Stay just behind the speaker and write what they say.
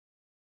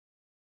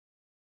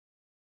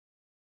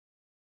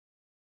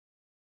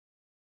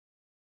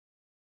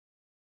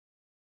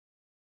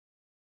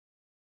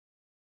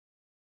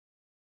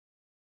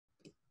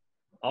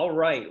All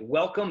right,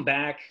 welcome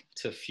back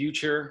to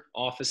Future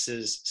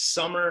Office's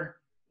Summer.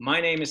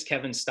 My name is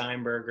Kevin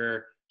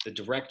Steinberger, the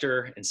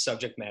director and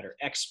subject matter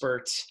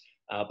expert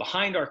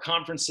behind our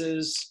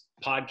conferences,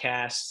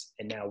 podcasts,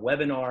 and now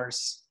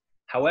webinars.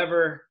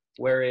 However,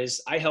 whereas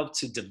I help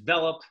to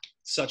develop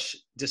such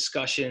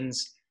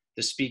discussions,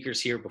 the speakers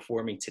here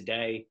before me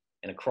today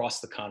and across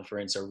the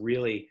conference are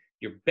really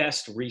your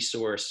best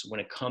resource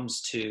when it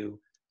comes to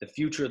the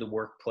future of the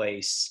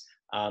workplace,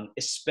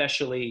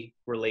 especially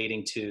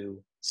relating to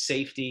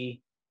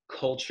safety,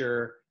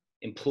 culture,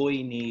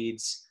 employee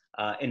needs,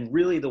 and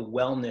really the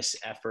wellness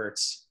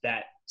efforts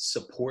that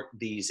support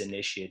these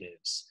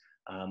initiatives.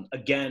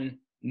 Again,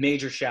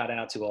 major shout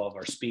out to all of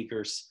our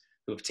speakers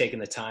who have taken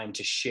the time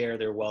to share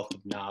their wealth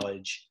of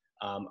knowledge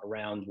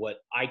around what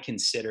I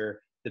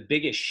consider the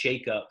biggest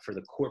shakeup for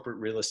the corporate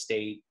real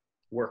estate,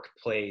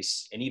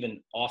 workplace, and even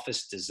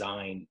office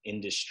design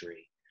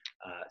industry.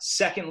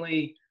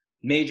 Secondly,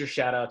 major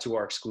shout out to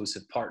our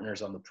exclusive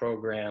partners on the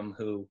program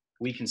who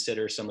we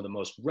consider some of the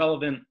most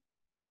relevant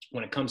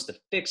when it comes to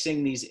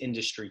fixing these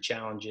industry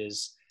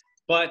challenges.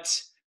 But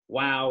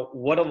wow,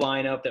 what a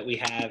lineup that we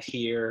have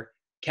here.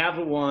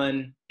 Capital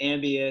One,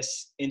 Ambius,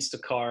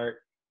 Instacart,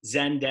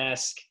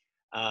 Zendesk.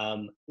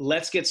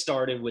 Let's get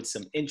started with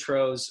some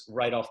intros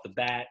right off the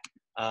bat.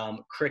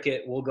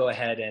 Cricket, we'll go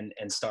ahead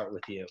and start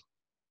with you.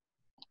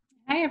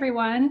 Hi,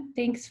 everyone.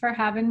 Thanks for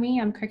having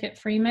me. I'm Cricket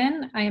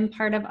Freeman. I am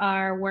part of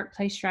our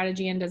workplace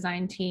strategy and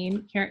design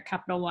team here at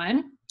Capital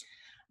One.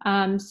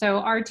 So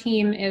our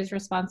team is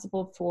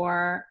responsible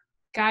for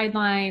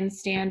guidelines,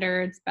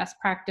 standards, best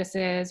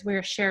practices. We're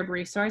a shared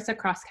resource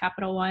across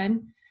Capital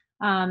One.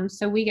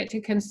 So we get to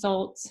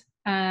consult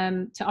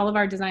to all of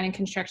our design and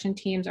construction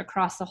teams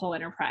across the whole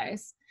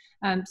enterprise.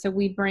 So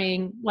we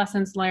bring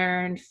lessons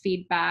learned,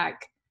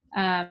 feedback,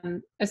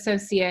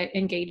 associate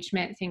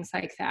engagement, things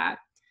like that.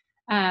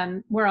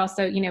 We're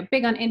also,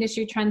 big on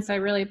industry trends, so I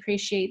really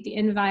appreciate the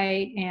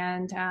invite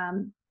and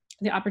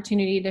the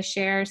opportunity to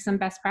share some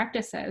best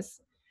practices.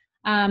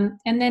 And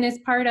then as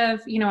part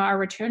of, our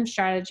return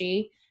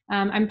strategy,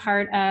 I'm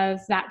part of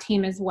that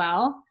team as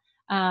well.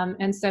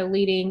 And so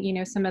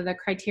leading, some of the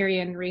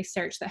criteria and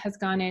research that has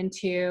gone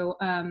into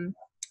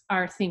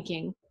our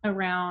thinking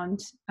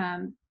around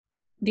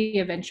the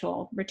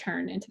eventual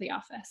return into the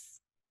office.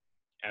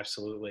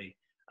 Absolutely.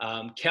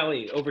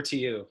 Kelly, over to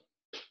you.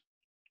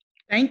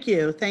 Thank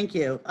you.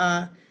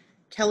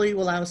 Kelly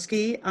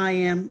Walowski. I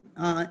am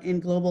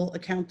in global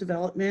account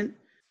development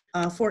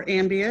for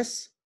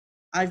Ambius.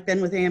 I've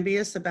been with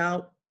Ambius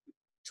about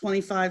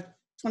 25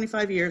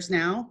 years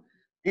now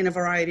in a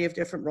variety of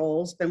different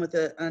roles. Been with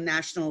a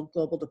national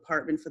global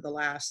department for the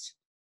last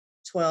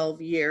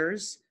 12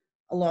 years.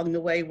 Along the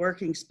way,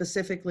 working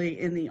specifically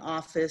in the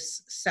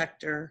office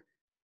sector,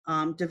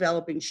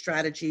 developing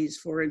strategies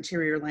for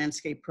interior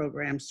landscape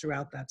programs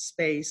throughout that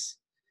space.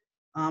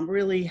 I'm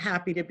really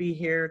happy to be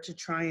here to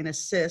try and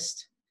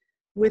assist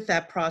with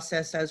that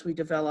process as we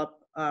develop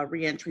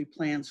reentry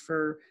plans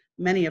for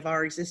many of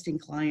our existing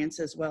clients,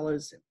 as well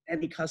as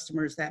any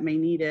customers that may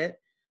need it,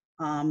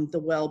 the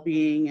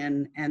well-being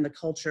and the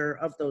culture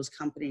of those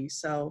companies.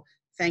 So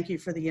thank you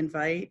for the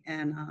invite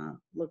and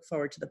look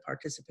forward to the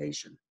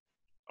participation.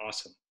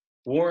 Awesome.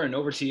 Warren,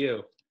 over to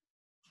you.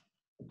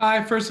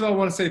 I first of all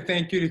want to say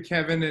thank you to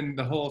Kevin and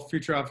the whole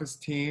Future Office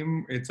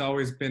team. It's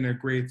always been a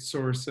great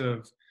source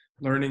of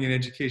learning and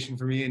education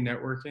for me and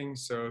networking.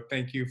 So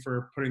thank you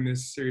for putting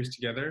this series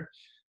together.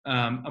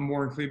 I'm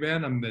Warren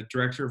Kleban. I'm the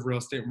Director of Real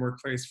Estate and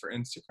Workplace for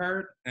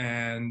Instacart.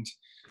 And,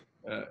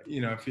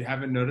 if you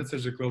haven't noticed,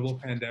 there's a global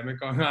pandemic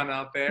going on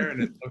out there,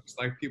 and it looks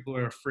like people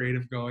are afraid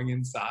of going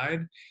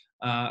inside.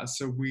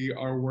 So we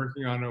are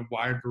working on a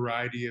wide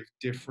variety of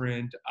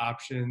different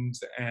options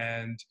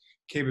and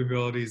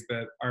capabilities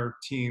that our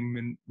team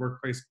and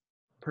workplace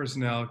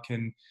personnel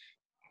can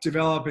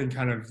develop and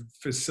kind of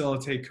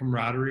facilitate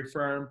camaraderie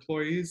for our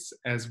employees,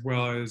 as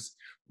well as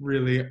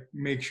really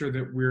make sure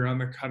that we're on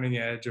the cutting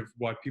edge of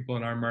what people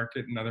in our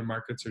market and other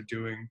markets are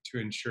doing to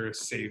ensure a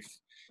safe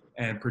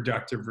and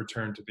productive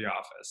return to the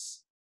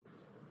office.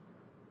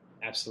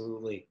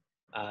 Absolutely.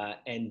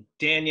 And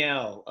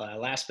Danielle,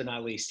 last but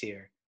not least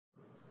here.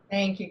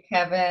 Thank you,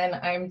 Kevin.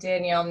 I'm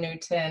Danielle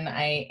Newton.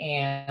 I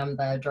am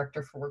the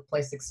Director for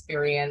Workplace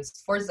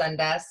Experience for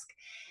Zendesk.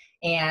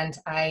 And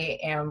I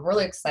am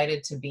really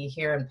excited to be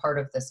here and part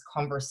of this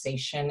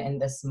conversation in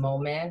this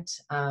moment.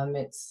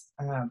 It's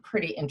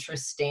pretty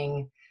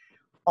interesting,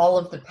 all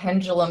of the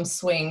pendulum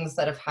swings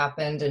that have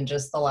happened in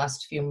just the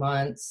last few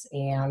months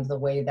and the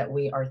way that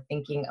we are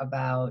thinking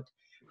about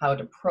how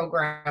to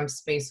program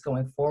space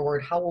going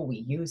forward. How will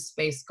we use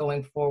space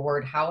going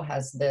forward? How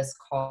has this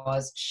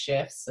caused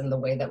shifts in the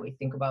way that we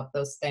think about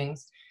those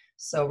things?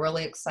 So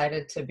really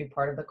excited to be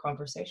part of the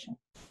conversation.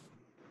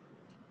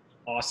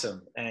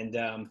 Awesome. And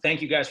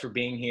thank you guys for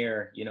being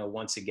here,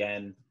 once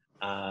again.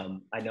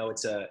 I know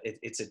it's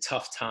a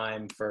tough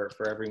time for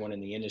everyone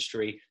in the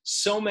industry.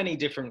 So many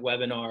different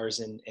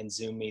webinars and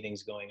Zoom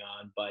meetings going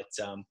on, but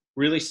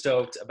really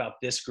stoked about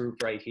this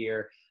group right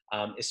here,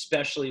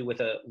 especially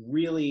with a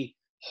really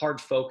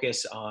hard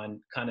focus on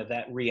kind of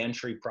that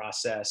reentry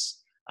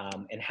process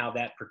and how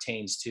that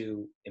pertains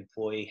to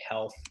employee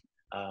health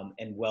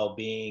and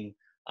well-being.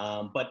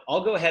 But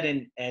I'll go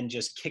ahead and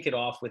just kick it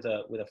off with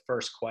a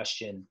first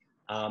question.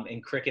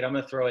 And Cricket, I'm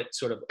going to throw it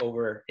sort of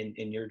over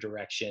in your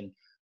direction.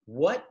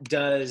 What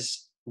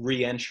does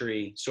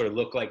reentry sort of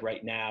look like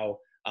right now,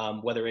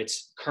 whether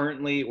it's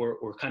currently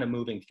or kind of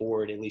moving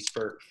forward, at least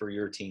for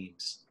your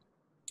teams?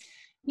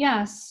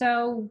 Yeah,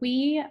 so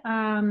we,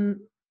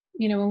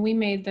 when we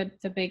made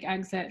the big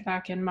exit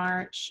back in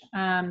March,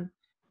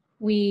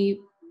 we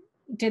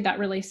did that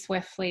really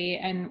swiftly,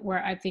 and we're,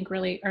 I think,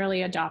 really early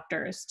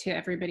adopters to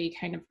everybody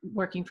kind of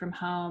working from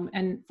home.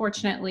 And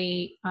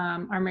fortunately,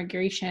 our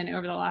migration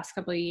over the last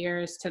couple of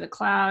years to the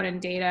cloud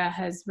and data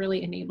has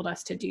really enabled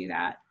us to do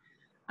that.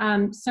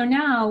 So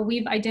now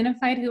we've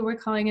identified who we're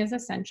calling as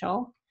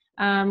essential.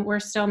 We're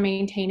still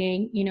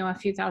maintaining, a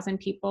few thousand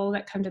people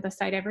that come to the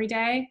site every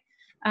day.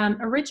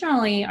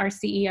 Originally, our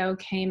CEO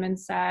came and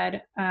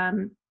said,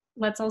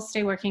 let's all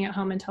stay working at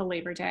home until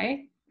Labor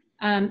Day.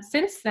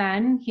 Since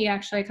then, he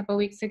actually a couple of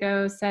weeks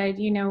ago said,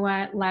 you know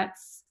what,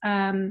 let's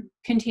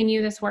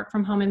continue this work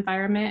from home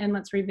environment and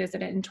let's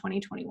revisit it in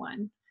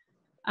 2021.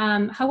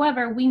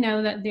 However, we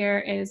know that there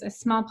is a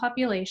small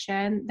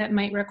population that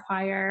might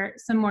require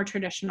some more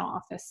traditional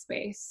office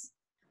space.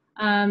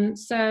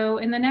 So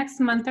in the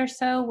next month or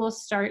so, we'll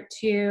start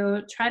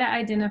to try to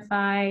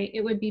identify,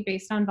 it would be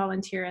based on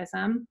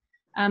volunteerism,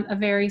 a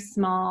very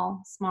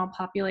small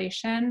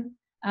population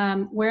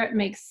where it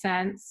makes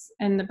sense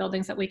in the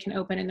buildings that we can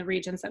open, in the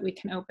regions that we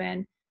can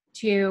open,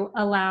 to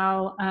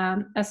allow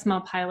a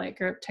small pilot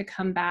group to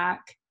come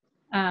back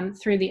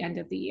through the end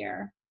of the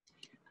year.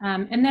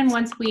 And then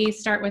once we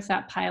start with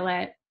that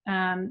pilot,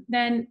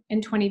 then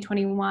in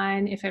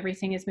 2021, if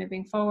everything is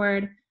moving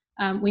forward,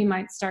 we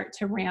might start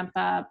to ramp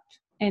up.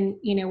 And,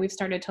 we've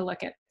started to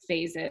look at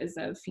phases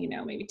of,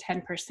 maybe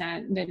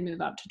 10%, then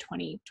move up to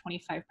 20,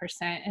 25%,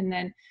 and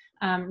then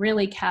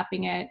really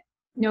capping it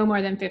no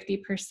more than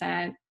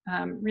 50%,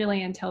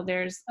 really until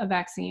there's a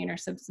vaccine or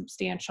some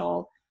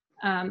substantial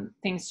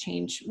things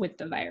change with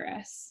the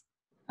virus.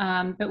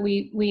 But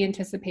we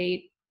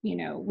anticipate,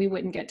 we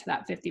wouldn't get to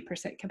that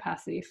 50%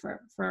 capacity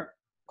for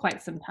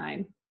quite some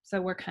time.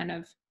 So we're kind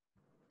of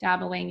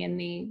dabbling in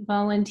the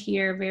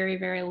volunteer, very,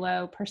 very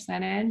low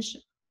percentage.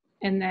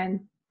 And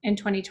then in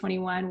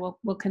 2021,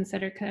 we'll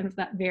consider kind of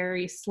that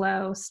very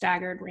slow,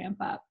 staggered ramp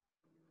up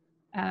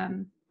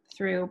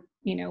through,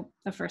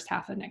 the first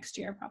half of next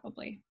year,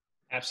 probably.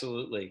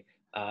 Absolutely.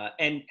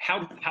 And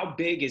how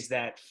big is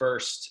that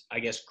first, I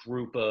guess,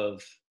 group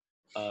of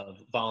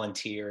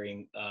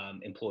volunteering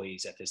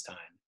employees at this time?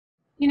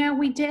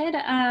 We did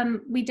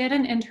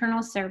an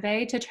internal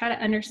survey to try to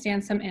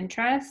understand some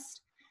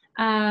interest.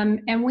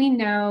 And we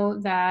know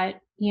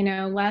that,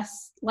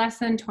 less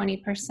than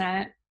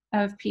 20%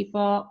 of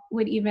people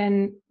would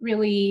even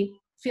really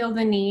feel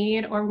the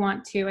need or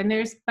want to. And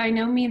there's by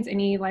no means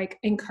any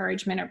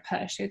encouragement or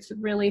push. It's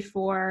really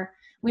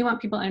we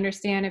want people to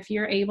understand if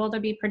you're able to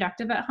be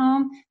productive at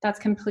home, that's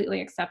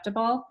completely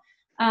acceptable.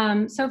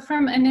 So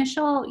from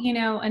initial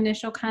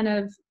kind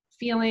of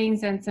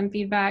feelings and some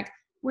feedback,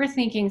 we're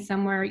thinking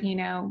somewhere,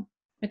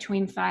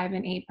 between 5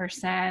 and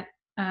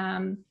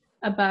 8%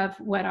 above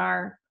what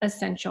our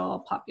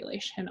essential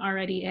population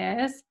already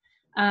is.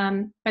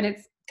 But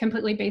it's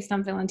completely based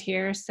on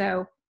volunteers.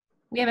 So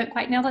we haven't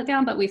quite nailed it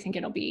down, but we think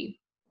it'll be,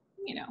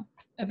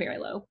 a very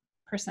low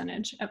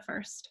percentage at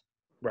first.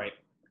 Right.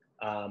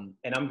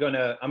 And I'm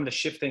gonna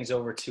shift things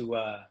over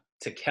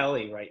to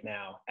Kelly right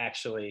now,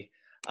 actually.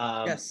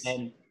 Yes.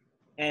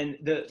 And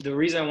the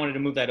reason I wanted to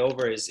move that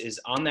over is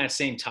on that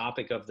same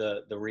topic of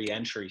the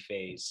reentry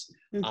phase.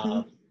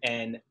 Mm-hmm.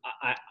 And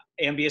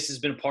Ambius has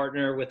been a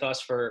partner with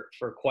us for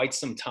quite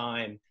some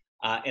time.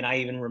 And I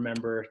even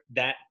remember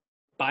that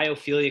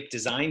biophilic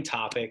design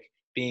topic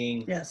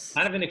being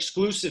kind of an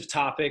exclusive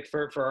topic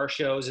for our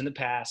shows in the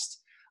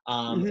past.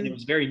 And it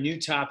was a very new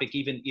topic,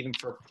 even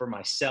for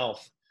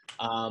myself.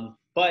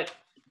 But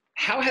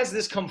how has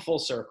this come full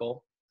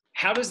circle?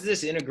 How does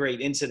this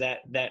integrate into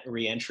that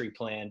reentry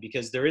plan?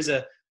 Because there is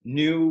a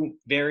new,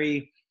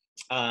 very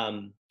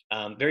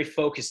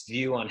focused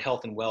view on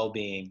health and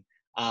well-being.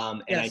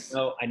 And yes.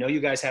 I know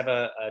you guys have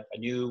a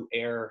new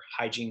air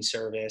hygiene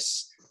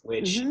service,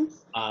 which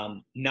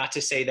not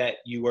to say that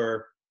you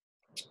were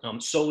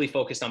solely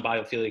focused on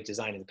biophilic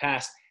design in the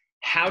past.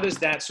 How does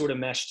that sort of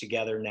mesh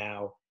together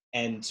now?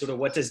 And sort of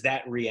what does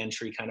that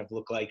reentry kind of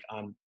look like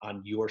on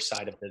your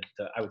side of the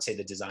I would say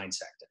the design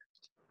sector?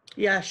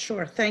 Yeah,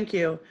 sure. Thank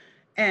you.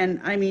 And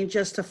I mean,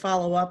 just to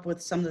follow up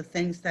with some of the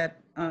things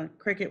that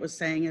Cricket was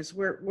saying is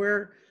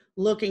we're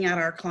looking at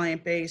our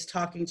client base,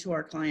 talking to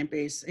our client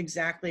base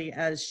exactly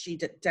as she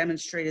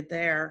demonstrated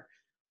there.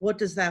 What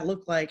does that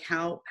look like?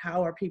 How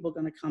are people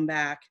going to come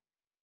back?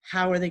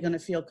 How are they going to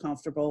feel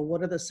comfortable?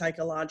 What are the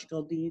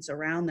psychological needs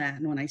around that?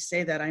 And when I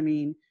say that, I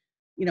mean,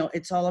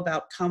 it's all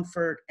about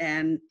comfort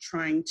and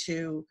trying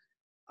to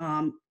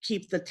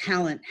keep the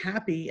talent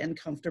happy and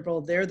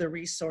comfortable. They're the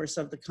resource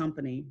of the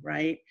company,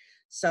 right?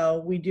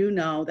 So we do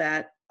know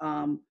that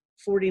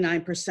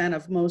 49%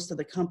 of most of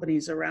the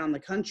companies around the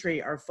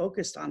country are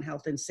focused on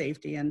health and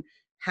safety, and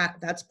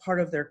that's part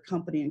of their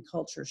company and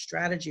culture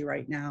strategy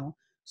right now.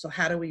 So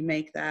how do we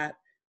make that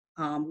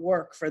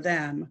work for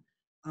them?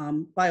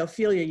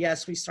 Biophilia,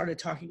 yes, we started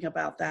talking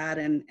about that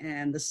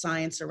and the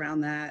science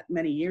around that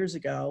many years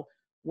ago,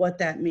 what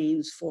that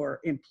means for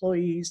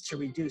employees to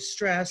reduce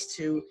stress,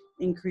 to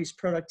increase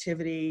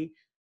productivity.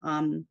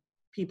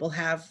 People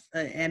have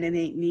an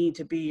innate need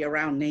to be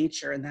around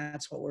nature, and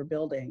that's what we're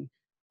building.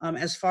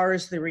 As far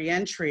as the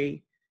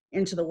reentry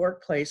into the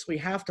workplace, we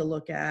have to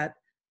look at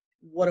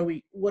what are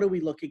we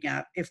looking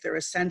at? If they're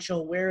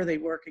essential, where are they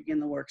working in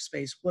the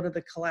workspace? What do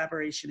the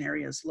collaboration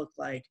areas look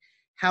like?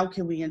 How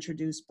can we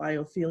introduce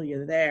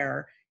biophilia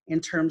there in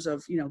terms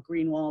of,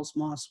 green walls,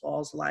 moss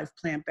walls, live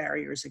plant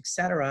barriers, et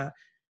cetera,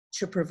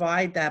 to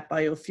provide that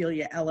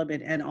biophilia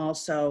element and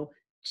also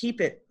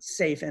keep it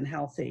safe and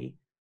healthy.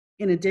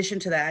 In addition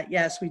to that,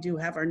 yes, we do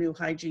have our new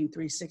Hygiene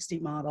 360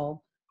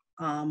 model,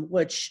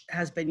 which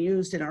has been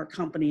used in our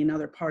company in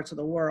other parts of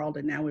the world,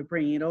 and now we're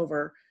bringing it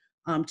over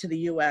to the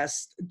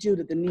US due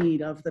to the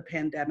need of the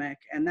pandemic.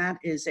 And that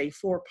is a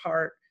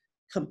 4-part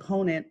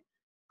component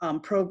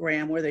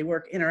program where they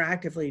work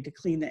interactively to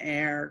clean the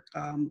air,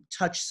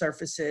 touch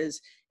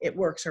surfaces. It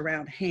works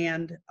around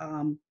hand,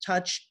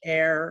 touch,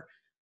 air,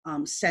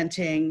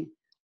 scenting,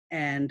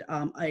 and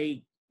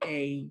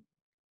a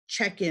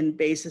check-in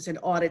basis and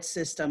audit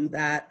system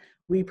that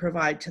we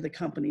provide to the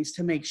companies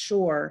to make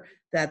sure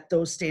that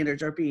those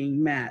standards are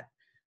being met,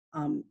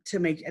 and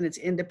it's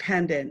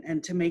independent,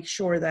 and to make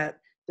sure that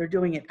they're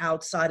doing it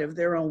outside of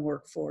their own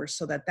workforce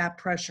so that that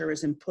pressure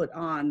isn't put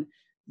on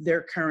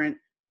their current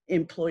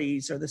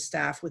employees or the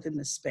staff within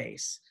the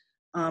space.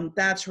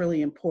 That's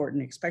really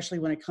important, especially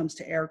when it comes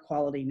to air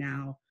quality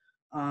now.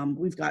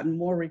 We've gotten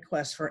more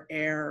requests for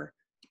air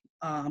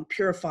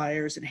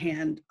purifiers and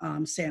hand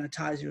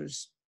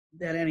sanitizers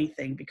than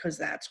anything, because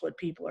that's what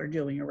people are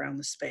doing around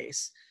the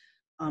space.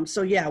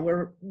 So yeah,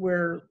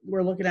 we're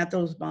looking at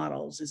those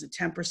models. Is it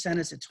 10%?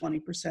 Is it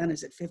 20%?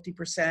 Is it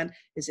 50%?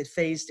 Is it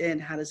phased in?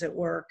 How does it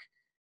work?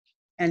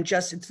 And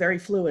it's very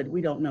fluid.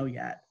 We don't know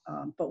yet,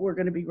 but we're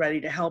going to be ready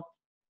to help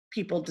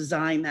people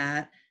design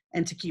that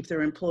and to keep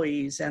their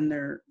employees and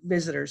their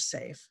visitors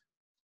safe.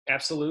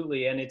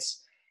 Absolutely. And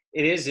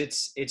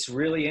it's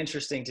really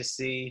interesting to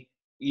see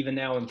even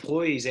now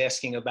employees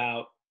asking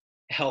about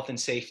health and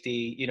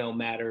safety,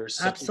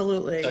 matters.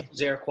 Absolutely. Such as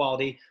air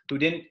quality, who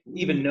didn't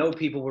even know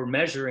people were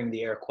measuring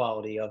the air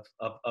quality of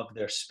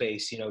their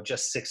space,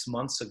 just 6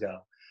 months ago.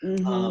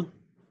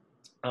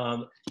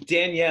 Mm-hmm.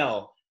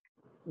 Danielle,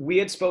 we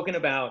had spoken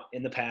about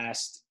in the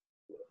past,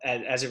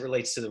 as it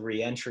relates to the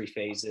reentry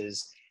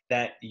phases,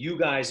 that you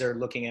guys are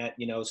looking at,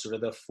 sort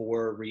of the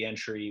 4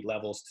 reentry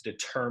levels to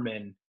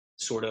determine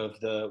sort of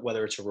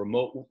whether it's a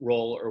remote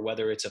role or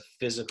whether it's a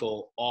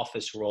physical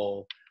office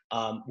role.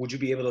 Would you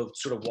be able to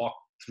sort of walk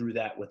through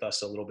that with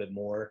us a little bit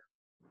more?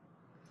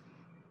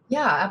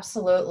 Yeah,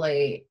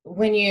 absolutely.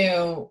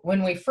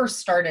 When we first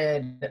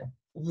started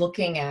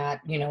looking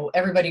at,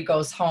 everybody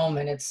goes home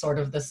and it's sort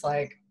of this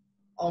like,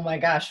 oh my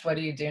gosh, what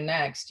do you do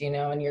next?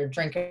 And you're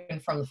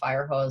drinking from the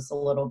fire hose a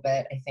little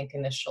bit, I think,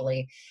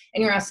 initially.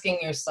 And you're asking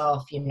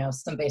yourself,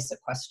 some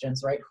basic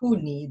questions, right? Who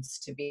needs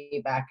to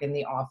be back in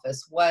the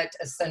office? What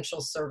essential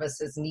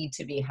services need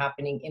to be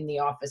happening in the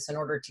office in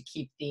order to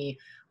keep the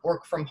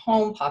work from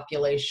home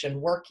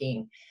population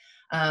working?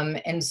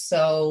 And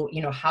so,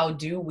 how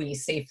do we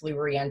safely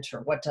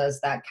reenter? What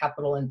does that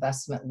capital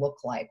investment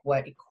look like?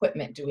 What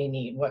equipment do we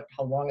need?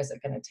 How long is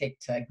it going to take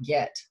to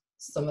get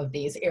some of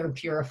these air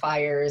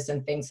purifiers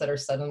and things that are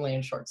suddenly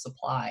in short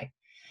supply?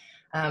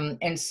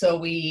 And so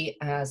we,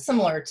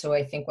 similar to,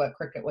 I think, what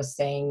Cricket was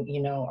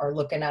saying, are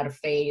looking at a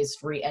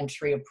phased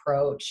reentry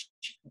approach.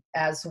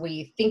 As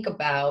we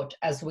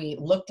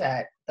looked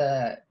at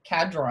the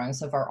CAD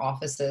drawings of our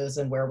offices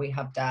and where we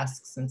have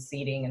desks and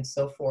seating and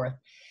so forth,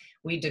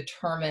 we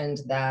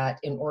determined that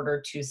in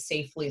order to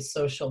safely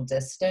social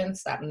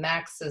distance, that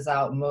maxes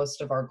out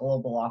most of our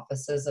global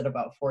offices at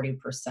about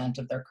 40%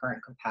 of their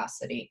current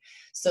capacity.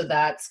 So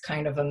that's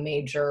kind of a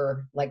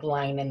major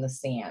line in the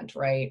sand,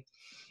 right?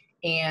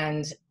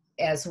 And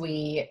if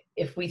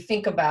we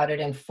think about it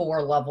in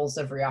 4 levels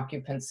of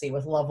reoccupancy,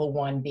 with level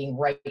 1 being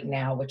right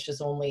now, which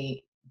is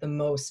only the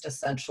most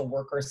essential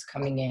workers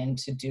coming in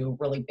to do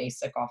really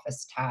basic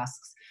office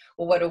tasks.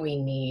 Well, what do we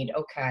need?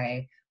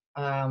 Okay.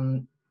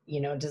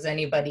 Does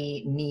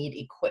anybody need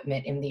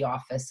equipment in the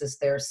office? Is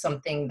there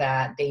something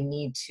that they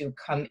need to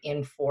come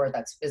in for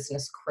that's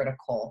business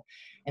critical?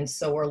 And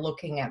so we're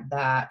looking at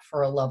that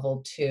for a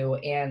level 2.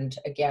 And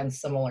again,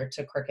 similar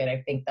to Cricket,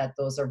 I think that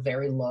those are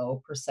very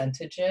low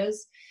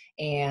percentages.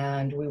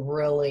 And we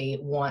really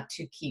want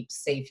to keep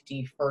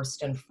safety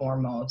first and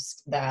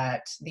foremost.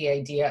 That the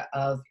idea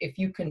of, if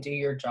you can do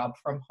your job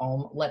from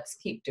home, let's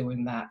keep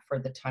doing that for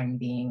the time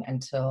being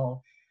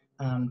until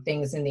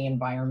things in the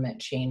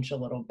environment change a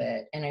little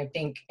bit. And I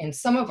think in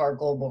some of our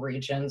global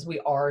regions, we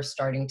are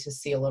starting to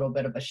see a little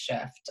bit of a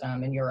shift.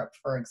 In Europe,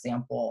 for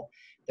example,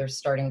 they're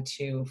starting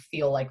to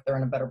feel like they're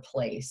in a better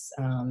place,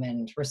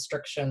 and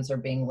restrictions are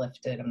being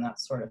lifted and that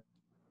sort of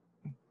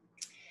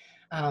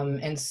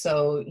And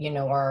so,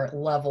 our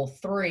level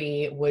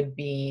 3 would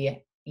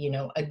be,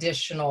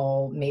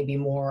 additional, maybe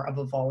more of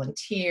a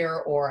volunteer,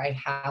 or I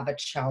have a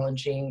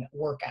challenging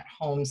work at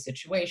home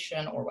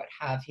situation or what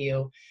have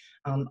you,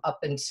 up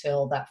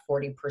until that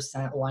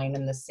 40% line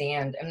in the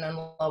sand. And then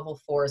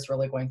level 4 is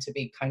really going to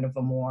be kind of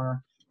a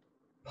more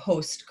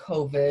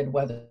post-COVID,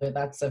 whether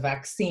that's a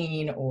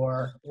vaccine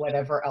or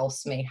whatever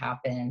else may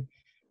happen,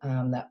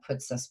 that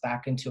puts us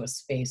back into a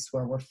space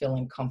where we're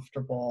feeling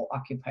comfortable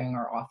occupying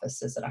our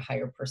offices at a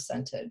higher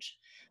percentage.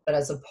 But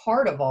as a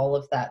part of all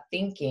of that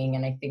thinking,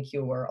 and I think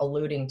you were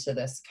alluding to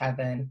this,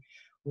 Kevin,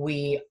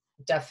 we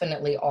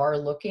definitely are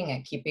looking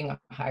at keeping a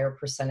higher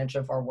percentage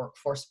of our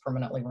workforce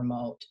permanently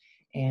remote.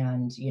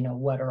 And,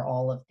 what are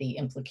all of the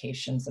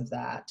implications of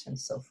that and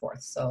so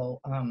forth. So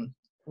a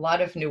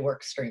lot of new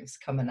work streams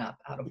coming up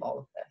out of all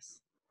of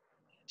this.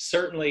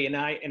 Certainly, and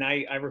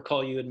I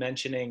recall you had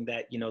mentioning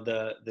that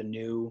the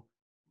new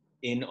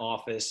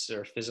in-office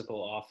or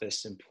physical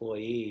office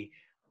employee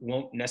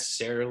won't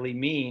necessarily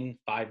mean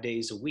 5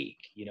 days a week.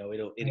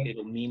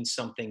 It'll mean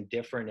something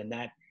different, and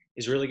that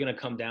is really going to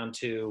come down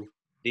to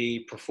the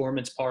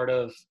performance part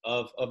of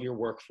your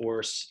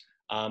workforce,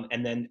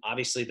 and then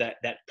obviously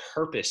that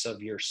purpose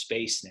of your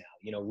space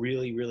now.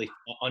 Really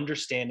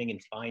understanding and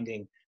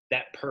finding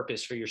that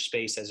purpose for your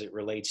space as it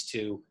relates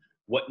to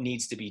what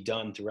needs to be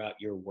done throughout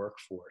your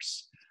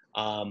workforce.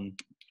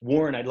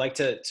 Warren, I'd like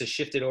to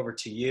shift it over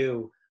to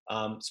you,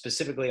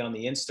 specifically on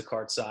the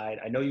Instacart side.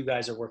 I know you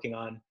guys are working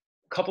on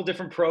a couple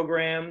different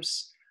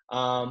programs,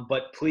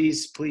 but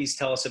please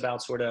tell us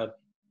about sort of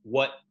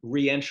what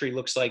reentry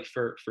looks like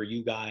for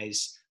you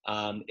guys,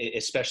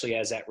 especially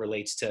as that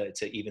relates to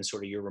even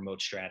sort of your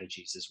remote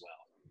strategies as well.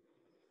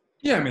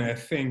 Yeah, I mean, I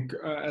think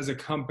as a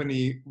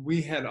company,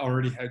 we had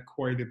already had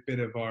quite a bit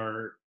of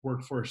our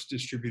workforce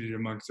distributed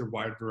amongst a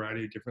wide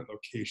variety of different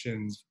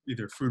locations,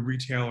 either food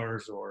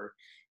retailers or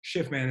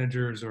shift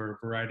managers or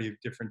a variety of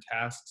different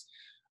tasks.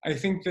 I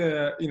think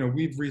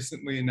we've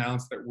recently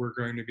announced that we're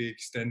going to be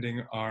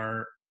extending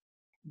our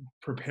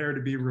prepare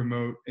to be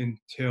remote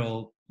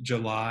until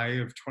July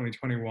of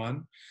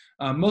 2021,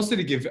 mostly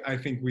to give, I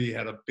think we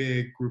had a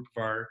big group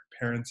of our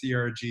parents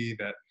ERG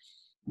that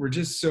were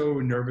just so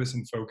nervous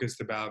and focused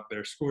about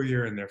their school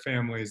year and their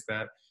families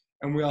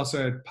and we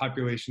also had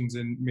populations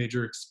in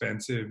major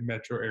expensive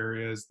metro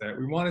areas that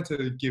we wanted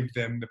to give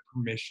them the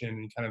permission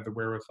and kind of the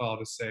wherewithal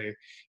to say,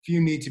 if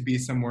you need to be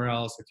somewhere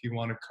else, if you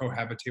want to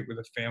cohabitate with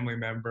a family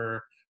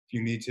member, if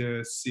you need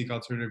to seek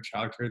alternative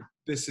childcare,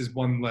 this is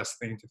one less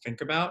thing to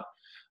think about.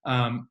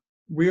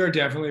 We are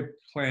definitely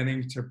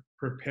planning to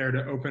prepare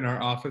to open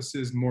our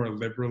offices more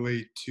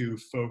liberally to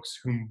folks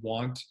who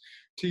want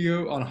to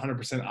go on a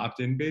 100%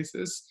 opt-in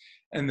basis,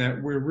 and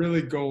that we're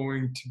really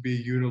going to be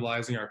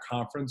utilizing our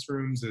conference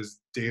rooms as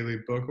daily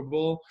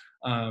bookable,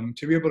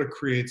 to be able to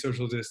create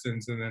social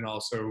distance and then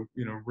also,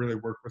 really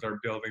work with our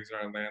buildings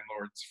and our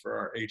landlords for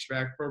our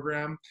HVAC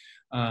program,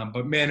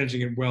 but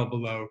managing it well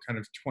below kind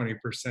of 20%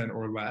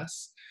 or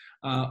less.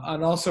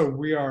 And also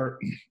we are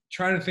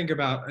trying to think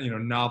about,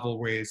 novel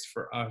ways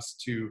for us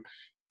to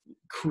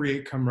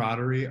create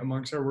camaraderie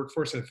amongst our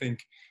workforce. I think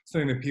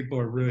something that people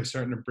are really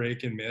starting to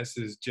break and miss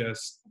is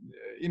just,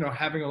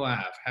 having a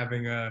laugh,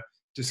 having a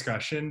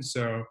discussion.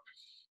 So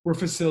we're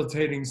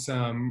facilitating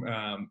some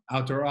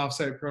outdoor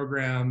offsite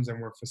programs, and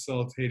we're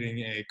facilitating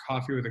a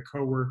coffee with a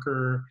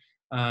coworker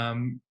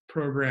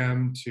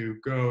program to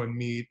go and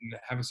meet and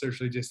have a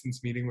socially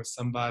distanced meeting with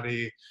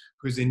somebody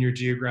who's in your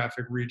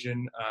geographic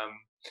region.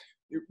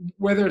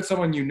 Whether it's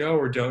someone you know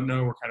or don't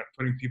know, we're kind of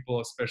putting people,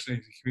 especially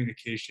into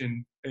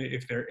communication,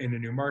 if they're in a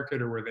new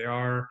market or where they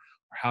are, or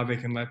how they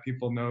can let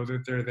people know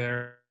that they're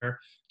there.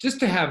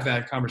 Just to have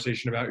that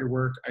conversation about your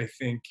work, I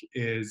think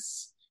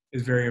is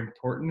very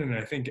important. And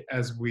I think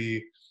as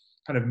we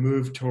kind of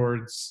move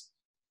towards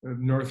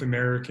North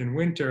American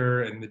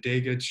winter and the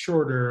day gets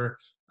shorter,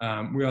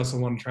 we also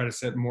want to try to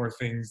set more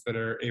things that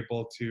are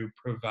able to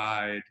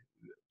provide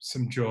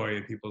some joy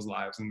in people's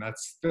lives. And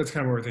that's kind of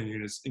what we're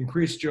thinking, is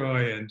increase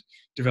joy and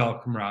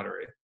develop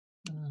camaraderie.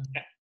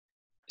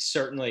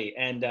 Certainly.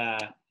 And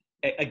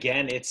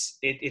again,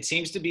 it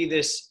seems to be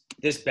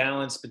this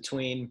balance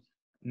between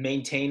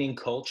maintaining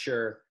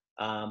culture,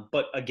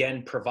 but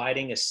again,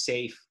 providing a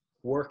safe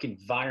work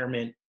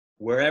environment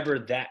wherever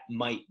that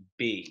might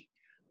be.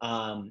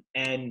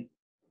 And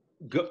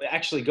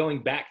actually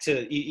going back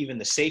to even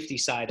the safety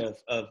side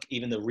of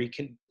even the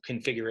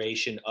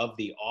reconfiguration of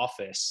the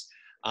office,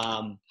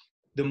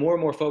 the more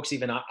and more folks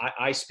even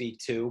I speak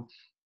to,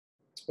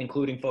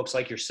 including folks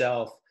like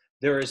yourself,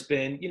 there has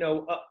been,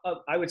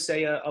 I would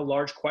say a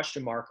large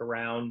question mark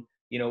around,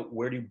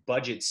 where do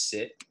budgets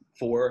sit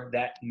for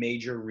that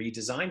major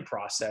redesign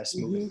process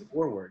moving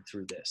forward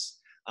through this?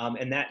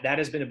 And that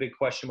has been a big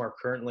question mark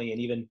currently, and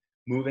even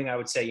moving, I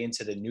would say,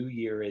 into the new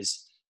year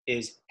is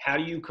how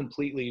do you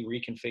completely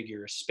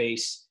reconfigure a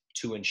space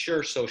to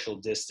ensure social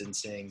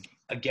distancing,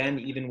 again,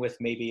 even with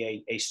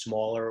maybe a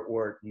smaller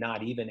or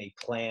not even a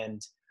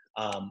planned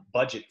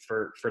budget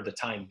for the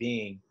time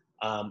being.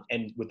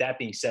 And with that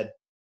being said,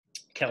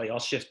 Kelly, I'll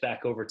shift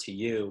back over to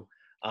you.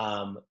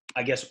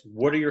 I guess,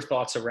 what are your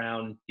thoughts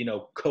around,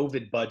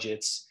 COVID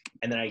budgets,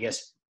 and then I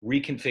guess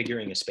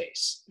reconfiguring a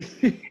space?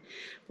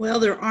 Well,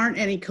 there aren't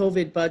any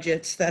COVID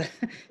budgets that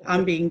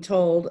I'm being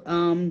told.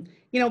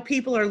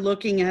 People are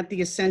looking at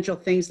the essential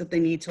things that they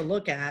need to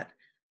look at,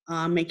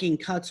 making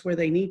cuts where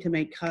they need to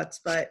make cuts.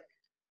 But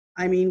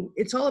I mean,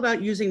 it's all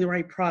about using the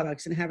right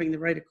products and having the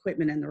right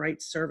equipment and the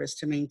right service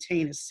to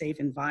maintain a safe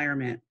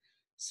environment.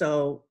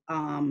 So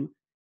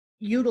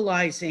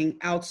utilizing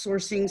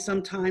outsourcing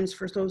sometimes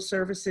for those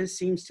services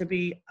seems to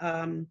be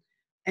an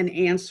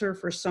answer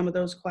for some of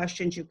those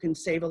questions. You can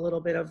save a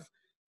little bit of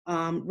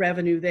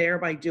revenue there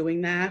by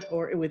doing that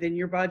or within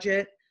your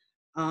budget.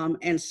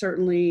 And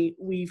certainly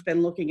we've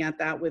been looking at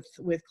that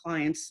with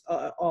clients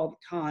all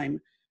the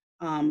time.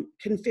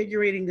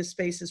 Configuring the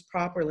spaces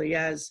properly,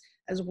 as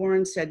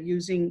Warren said,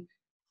 using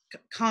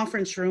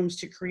conference rooms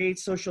to create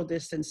social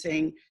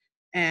distancing,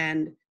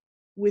 and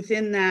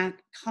within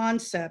that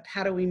concept,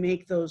 how do we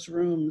make those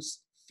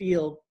rooms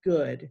feel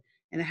good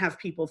and have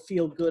people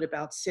feel good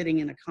about sitting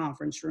in a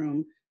conference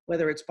room,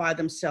 whether it's by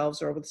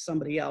themselves or with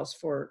somebody else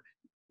for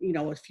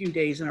a few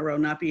days in a row,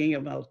 not being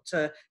able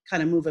to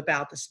kind of move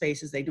about the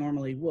space as they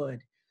normally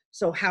would.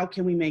 So how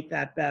can we make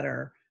that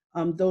better?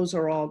 Those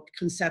are all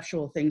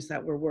conceptual things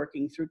that we're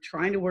working through,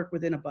 trying to work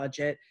within a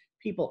budget.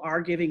 People are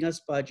giving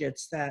us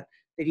budgets that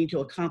they need to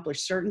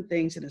accomplish certain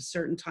things in a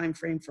certain time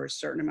frame for a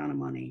certain amount of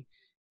money.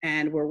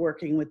 And we're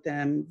working with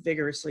them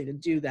vigorously to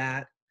do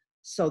that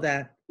so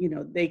that,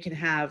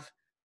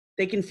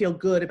 they can feel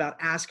good about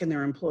asking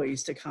their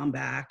employees to come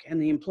back. And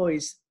the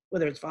employees,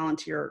 whether it's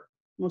volunteer,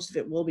 most of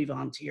it will be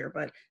volunteer,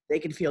 but they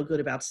can feel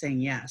good about saying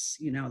yes,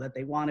 that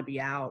they want to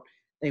be out.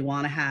 They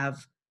want to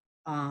have,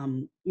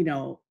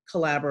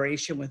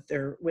 collaboration with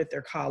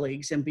their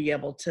colleagues and be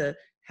able to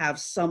have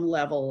some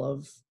level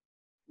of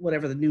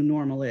whatever the new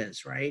normal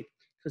is, right?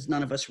 Because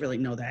none of us really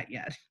know that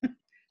yet.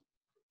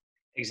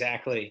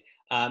 Exactly.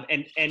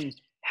 And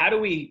how do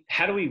we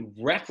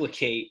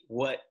replicate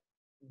what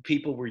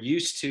people were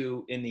used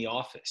to in the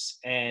office?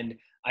 And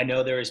I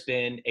know there has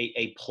been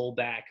a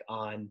pullback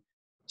on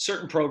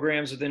certain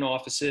programs within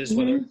offices,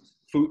 whether it's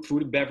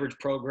food and beverage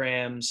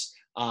programs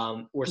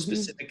or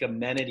specific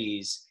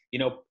amenities.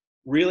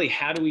 Really,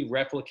 how do we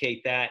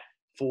replicate that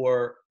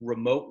for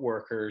remote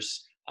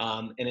workers?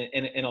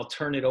 And I'll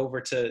turn it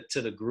over to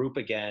the group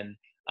again.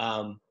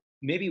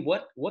 Maybe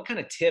what kind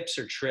of tips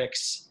or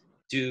tricks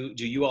do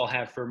you all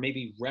have for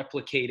maybe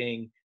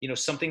replicating,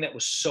 something that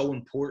was so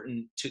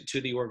important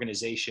to the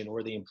organization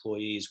or the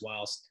employees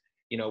whilst,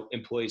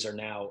 employees are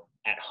now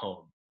at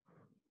home?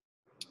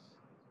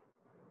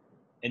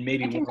 And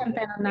maybe I can jump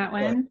in on that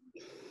one.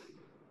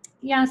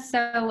 Yeah,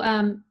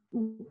 so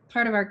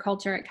part of our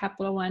culture at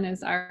Capital One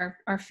is our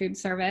food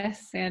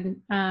service. And,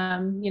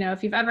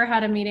 if you've ever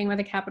had a meeting with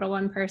a Capital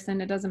One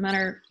person, it doesn't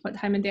matter what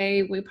time of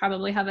day, we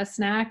probably have a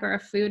snack or a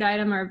food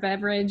item or a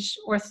beverage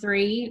or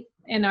three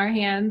in our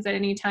hands at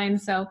any time.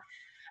 So,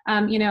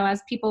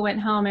 as people went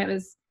home, it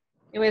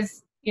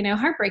was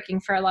heartbreaking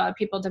for a lot of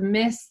people to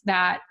miss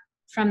that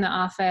from the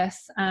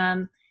office.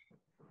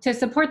 To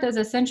support those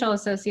essential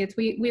associates,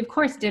 we of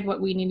course did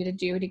what we needed to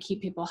do to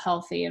keep people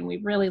healthy, and we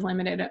really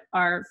limited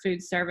our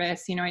food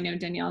service. I know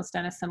Danielle's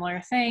done a similar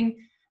thing,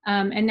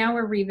 and now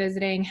we're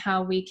revisiting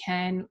how we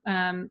can.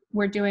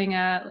 We're doing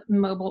a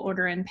mobile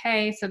order and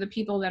pay, so the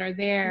people that are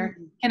there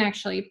can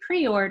actually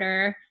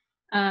pre-order.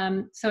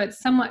 So it's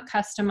somewhat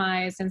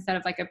customized instead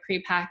of like a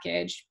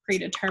prepackaged,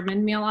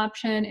 predetermined meal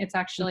option. It's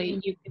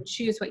actually, you can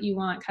choose what you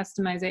want,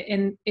 customize it,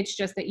 and it's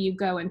just that you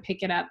go and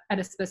pick it up at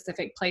a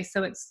specific place.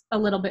 So it's a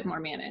little bit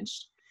more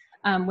managed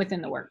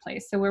within the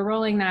workplace. So we're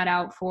rolling that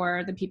out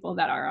for the people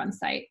that are on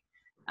site.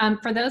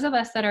 For those of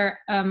us that are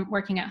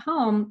working at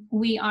home,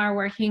 we are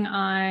working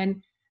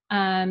on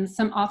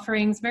some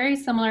offerings very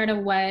similar to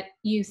what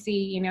you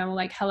see,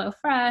 like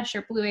HelloFresh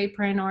or Blue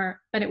Apron,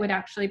 but it would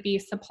actually be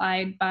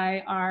supplied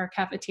by our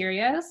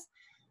cafeterias.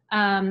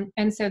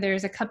 And so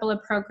there's a couple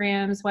of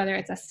programs, whether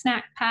it's a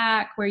snack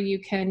pack where you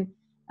can,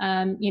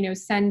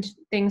 send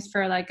things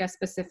for like a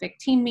specific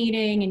team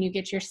meeting and you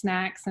get your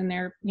snacks and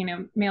they're,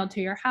 mailed to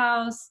your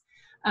house,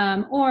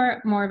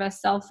 or more of a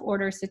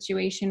self-order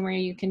situation where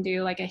you can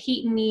do like a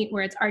heat and eat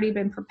where it's already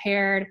been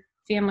prepared,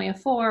 family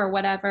of 4 or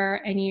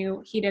whatever, and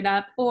you heat it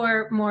up,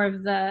 or more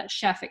of the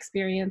chef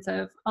experience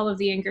of all of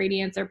the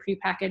ingredients are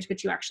prepackaged,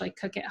 but you actually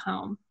cook at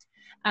home.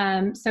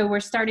 So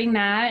we're starting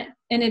that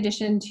in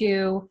addition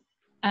to,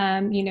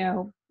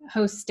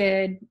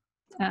 hosted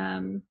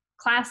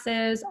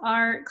classes,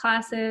 art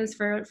classes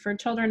for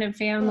children and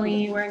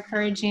family. We're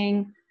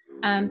encouraging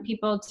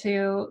people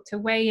to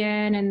weigh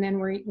in, and then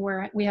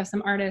we have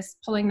some artists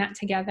pulling that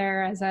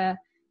together as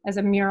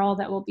a mural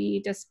that will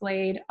be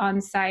displayed on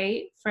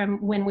site from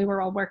when we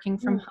were all working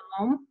from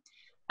home.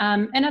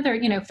 And other,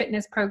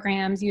 fitness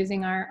programs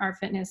using our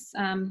fitness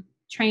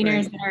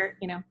trainers that are,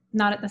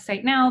 not at the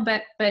site now,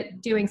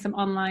 but doing some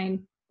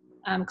online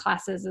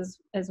classes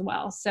as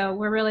well. So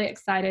we're really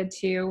excited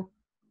to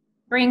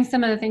bring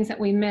some of the things that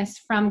we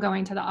missed from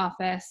going to the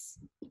office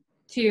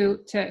to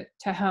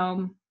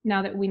home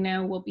now that we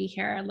know we'll be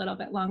here a little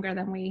bit longer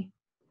than we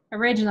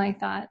originally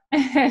thought.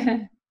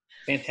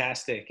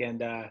 Fantastic. And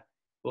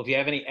well, if you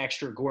have any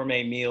extra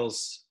gourmet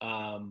meals,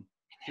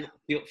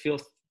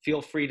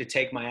 feel free to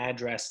take my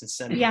address and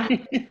send Yeah,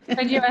 them.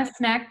 send you a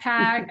snack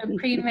pack, a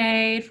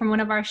pre-made from one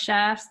of our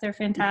chefs. They're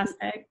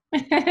fantastic.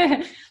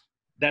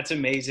 That's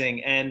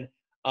amazing. And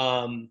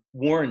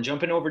Warren,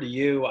 jumping over to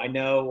you, I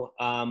know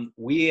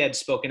we had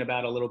spoken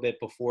about a little bit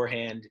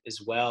beforehand as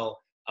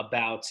well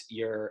about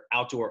your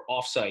outdoor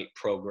offsite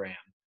program,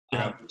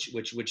 Yeah.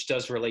 which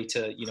does relate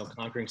to, you know,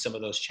 conquering some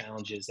of those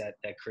challenges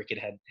that Cricket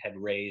had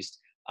raised.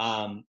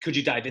 Could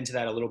you dive into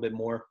that a little bit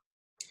more?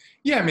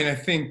 Yeah, I mean, I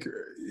think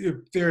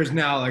there's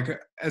now, like,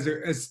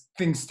 as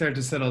things start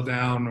to settle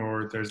down,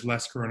 or there's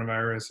less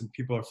coronavirus and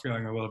people are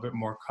feeling a little bit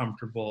more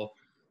comfortable,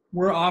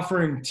 we're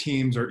offering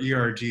teams or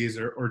ERGs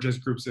or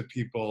just groups of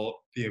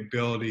people the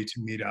ability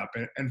to meet up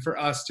and for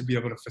us to be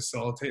able to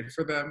facilitate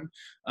for them.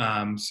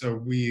 So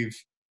we've,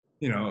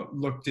 you know,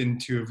 looked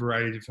into a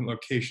variety of different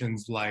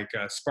locations like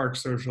Spark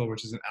Social,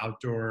 which is an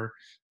outdoor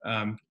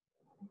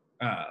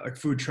like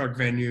food truck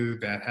venue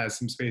that has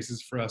some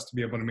spaces for us to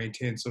be able to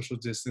maintain social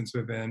distance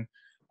within.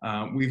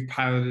 We've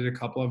piloted a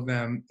couple of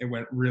them. It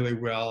went really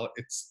well.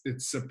 It's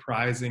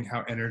surprising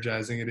how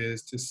energizing it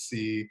is to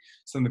see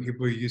some of the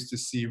people you used to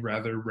see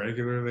rather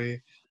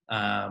regularly.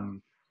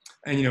 And,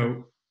 you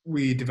know,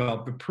 we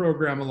developed the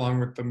program along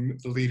with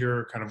the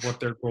leader, kind of what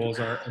their goals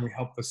are, and we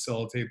help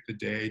facilitate the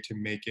day to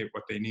make it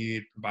what they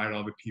need, provide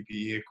all the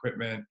PPE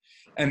equipment,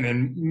 and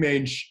then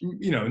made,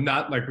 you know,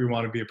 not like we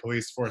want to be a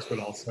police force, but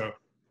also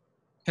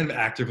kind of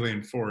actively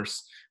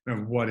enforce, you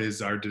know, what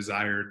is our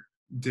desired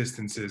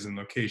distances and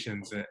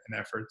locations and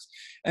efforts.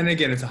 And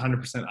again, it's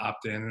 100%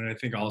 opt-in. And I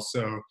think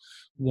also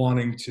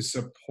wanting to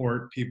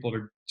support people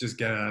to just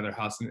get out of their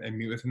house and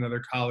meet with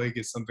another colleague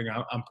is something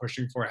I'm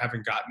pushing for. I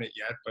haven't gotten it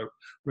yet, but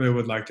really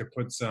would like to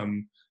put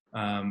some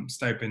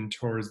stipend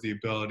towards the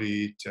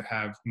ability to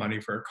have money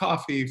for a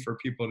coffee, for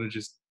people to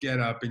just get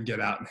up and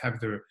get out and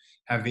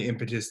have the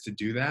impetus to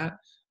do that.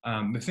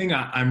 The thing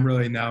I'm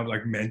really now,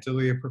 like,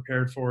 mentally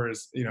prepared for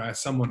is, you know, as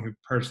someone who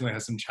personally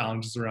has some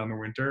challenges around the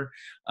winter,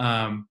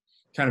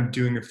 kind of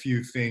doing a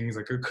few things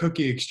like a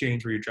cookie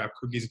exchange where you drop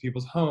cookies at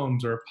people's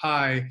homes, or a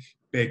pie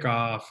bake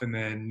off, and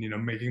then, you know,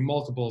 making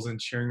multiples and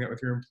sharing that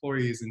with your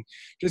employees, and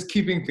just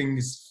keeping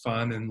things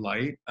fun and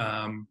light.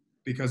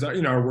 Because,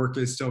 you know, our work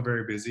is still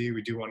very busy.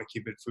 We do want to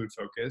keep it food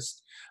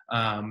focused,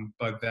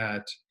 but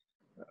that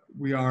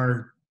we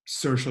are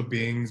social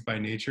beings by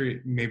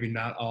nature, maybe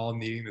not all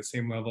needing the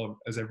same level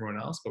as everyone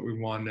else, but we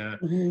want to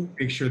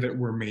make sure that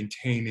we're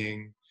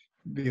maintaining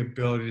the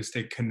ability to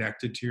stay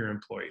connected to your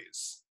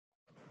employees.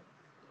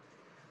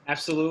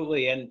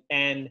 Absolutely.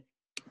 And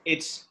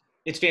it's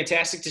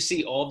fantastic to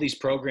see all these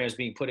programs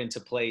being put into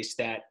place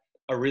that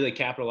are really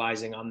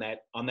capitalizing on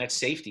that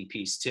safety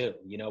piece too.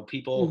 You know,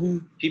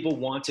 people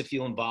want to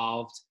feel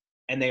involved,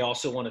 and they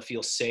also want to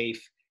feel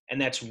safe, and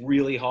that's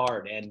really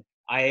hard. And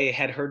I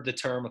had heard the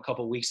term a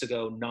couple of weeks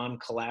ago,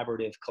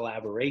 non-collaborative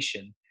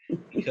collaboration,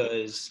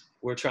 because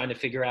we're trying to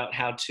figure out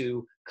how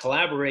to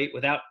collaborate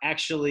without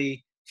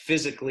actually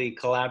physically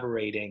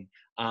collaborating.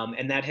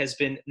 And that has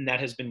been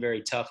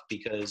very tough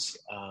because,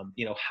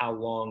 you know, how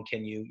long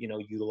can you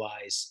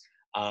utilize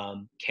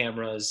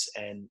cameras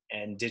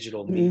and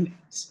digital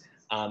meetings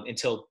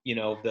until, you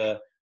know,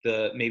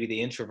 maybe the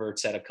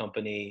introverts at a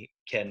company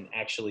can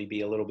actually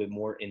be a little bit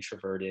more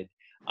introverted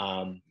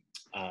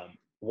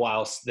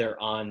whilst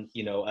they're on,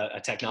 you know, a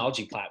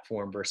technology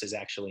platform versus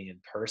actually in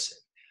person.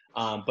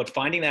 But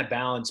finding that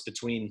balance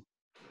between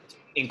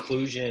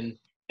inclusion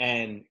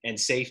and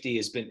safety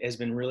has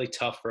been really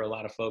tough for a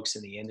lot of folks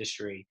in the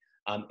industry.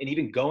 And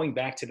even going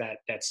back to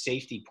that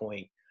safety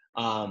point,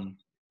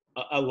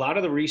 a lot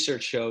of the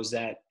research shows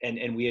that,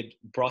 and we had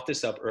brought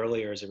this up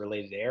earlier as it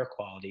related to air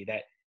quality,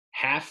 that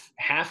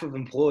half of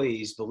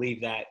employees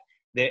believe that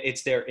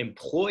it's their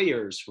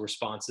employer's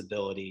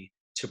responsibility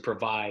to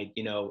provide,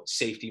 you know,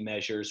 safety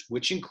measures,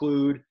 which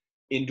include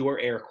indoor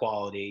air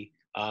quality.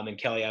 And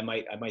Kelly, I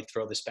might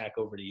throw this back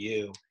over to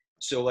you.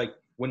 So, like,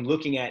 when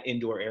looking at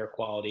indoor air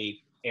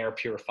quality, air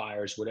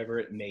purifiers, whatever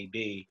it may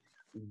be,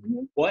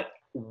 what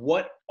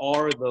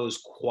are those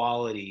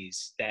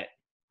qualities that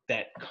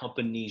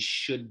companies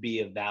should be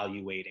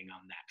evaluating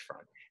on that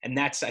front? And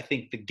that's, I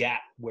think, the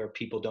gap where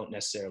people don't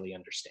necessarily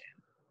understand.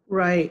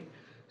 Right.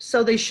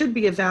 So they should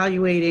be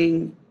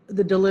evaluating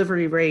the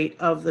delivery rate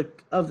of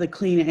the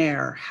clean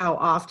air, how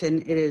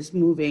often it is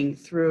moving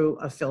through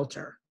a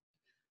filter,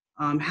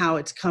 how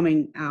it's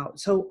coming out.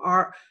 So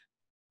our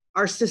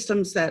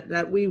systems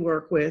that we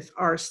work with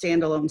are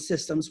standalone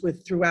systems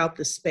with throughout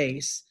the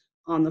space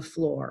on the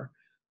floor.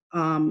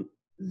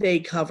 They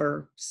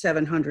cover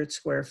 700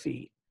 square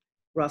feet,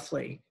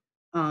 roughly.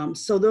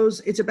 So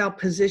it's about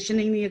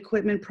positioning the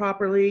equipment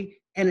properly,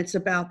 and it's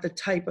about the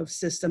type of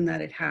system that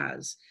it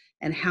has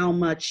and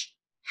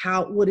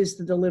what is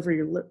the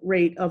delivery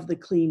rate of the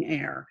clean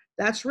air.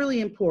 That's really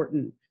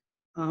important,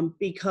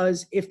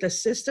 because if the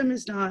system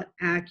is not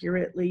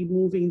accurately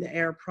moving the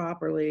air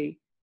properly,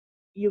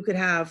 you could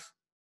have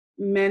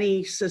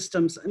many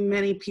systems,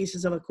 many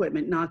pieces of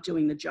equipment not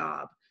doing the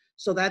job.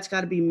 So that's got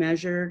to be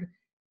measured.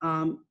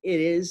 It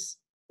is,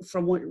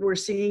 from what we're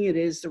seeing, it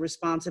is the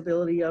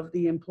responsibility of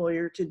the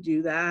employer to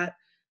do that.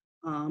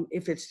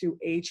 If it's through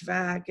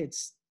HVAC,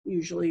 it's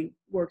usually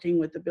working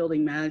with the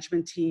building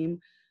management team,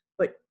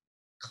 but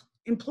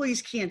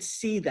employees can't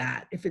see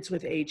that. If it's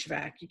with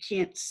HVAC, you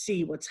can't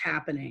see what's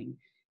happening.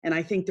 And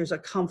I think there's a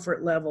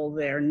comfort level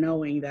there,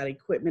 knowing that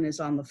equipment is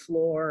on the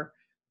floor,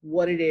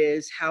 what it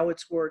is, how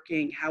it's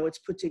working, how it's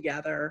put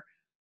together.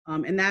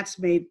 And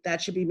that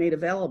should be made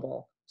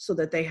available so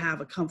that they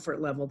have a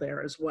comfort level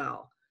there as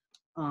well.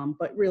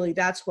 But really,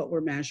 that's what we're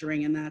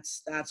measuring, and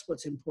that's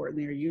what's important.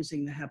 They're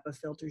using the HEPA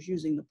filters,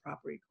 using the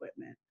proper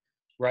equipment.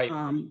 Right.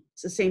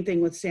 It's the same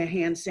thing with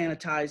hand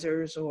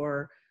sanitizers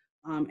or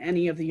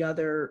any of the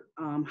other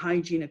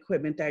hygiene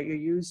equipment that you're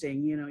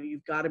using. You know,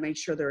 you've got to make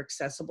sure they're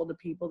accessible to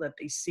people, that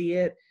they see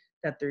it,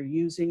 that they're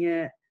using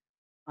it.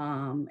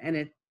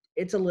 And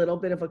it's a little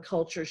bit of a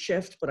culture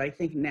shift, but I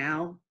think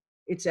now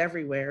it's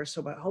everywhere.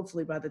 So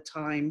hopefully by the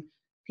time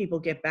people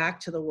get back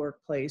to the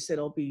workplace,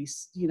 it'll be,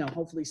 you know,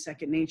 hopefully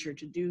second nature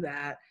to do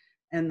that,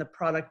 and the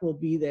product will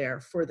be there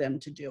for them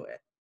to do it.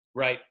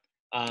 Right.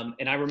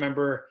 And I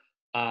remember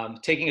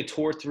taking a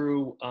tour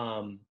through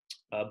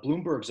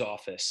Bloomberg's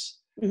office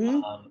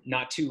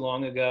not too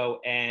long ago,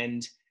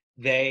 and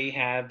they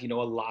have, you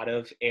know, a lot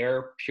of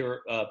air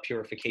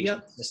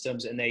purification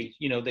systems, and they,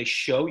 you know, they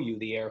show you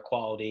the air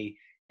quality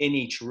in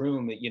each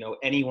room. You know,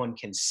 anyone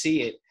can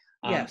see it.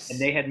 And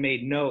they had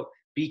made note,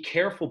 be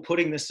careful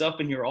putting this up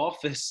in your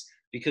office,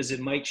 because it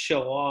might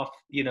show off,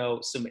 you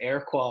know, some air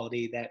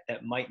quality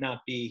that might not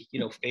be, you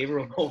know,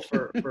 favorable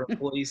for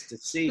employees to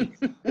see,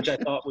 which I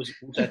thought was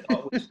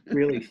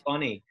really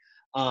funny.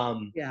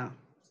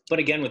 But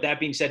again, with that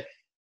being said,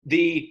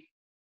 the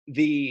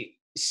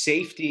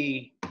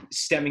safety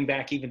stemming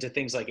back even to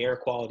things like air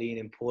quality and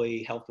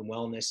employee health and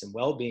wellness and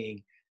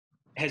well-being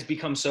has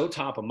become so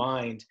top of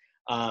mind.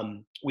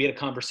 We had a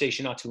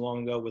conversation not too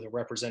long ago with a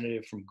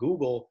representative from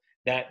Google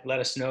that let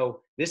us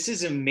know this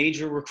is a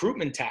major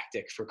recruitment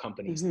tactic for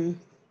companies.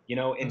 You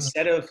know,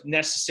 instead of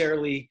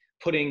necessarily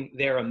putting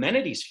their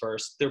amenities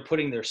first, they're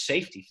putting their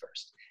safety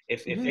first.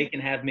 If they can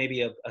have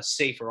maybe a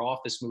safer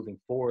office moving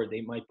forward,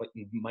 they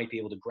might be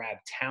able to grab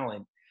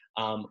talent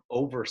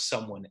over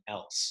someone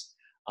else.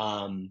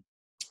 And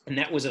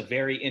that was a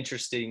very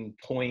interesting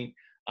point,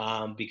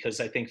 because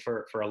I think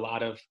for a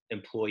lot of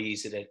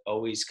employees, it had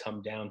always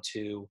come down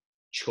to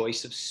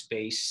choice of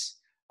space,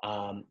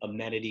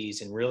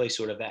 amenities, and really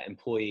sort of that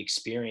employee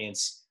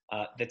experience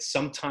that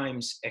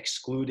sometimes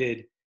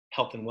excluded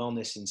health and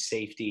wellness and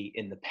safety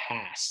in the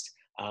past,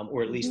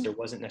 or at least there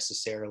wasn't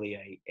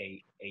necessarily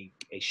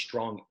a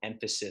strong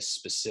emphasis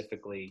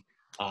specifically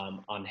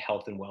on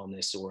health and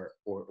wellness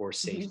or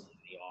safety in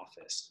the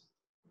office.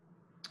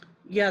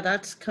 Yeah,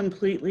 that's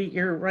completely,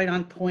 you're right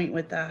on point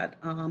with that.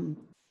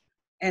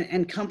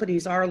 And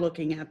companies are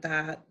looking at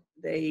that.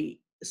 They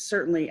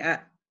certainly,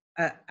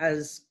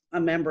 as a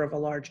member of a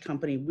large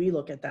company, we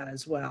look at that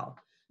as well.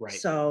 Right.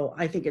 So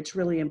I think it's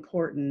really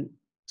important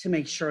to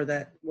make sure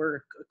that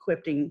we're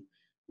equipping,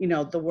 you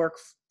know, the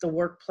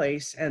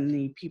workplace and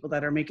the people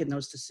that are making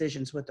those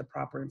decisions with the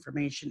proper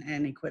information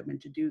and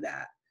equipment to do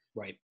that.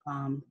 Right.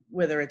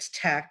 Whether it's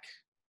tech,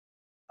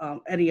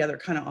 any other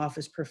kind of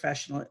office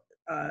professional,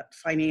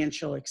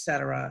 financial,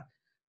 etc.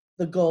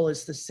 The goal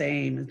is the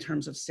same in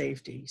terms of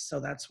safety. So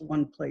that's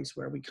one place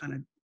where we kind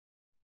of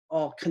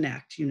all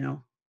connect, you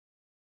know.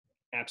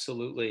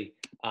 Absolutely.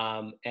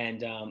 I'm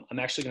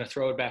actually going to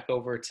throw it back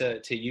over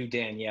to you,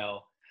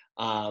 Danielle.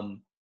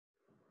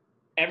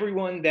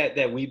 Everyone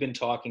that we've been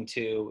talking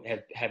to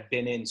have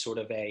been in sort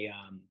of a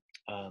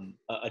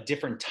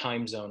different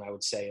time zone, I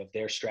would say, of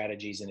their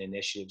strategies and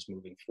initiatives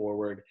moving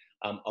forward.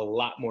 A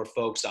lot more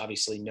folks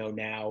obviously know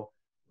now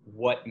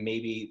what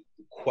maybe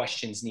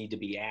questions need to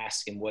be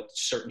asked and what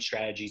certain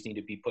strategies need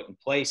to be put in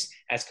place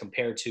as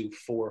compared to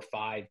 4 or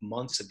 5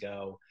 months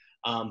ago.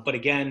 But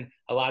again,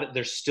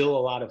 there's still a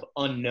lot of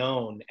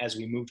unknown as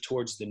we move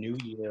towards the new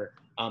year,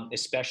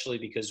 especially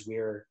because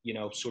we're, you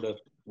know, sort of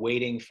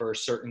waiting for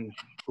certain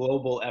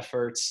global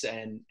efforts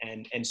and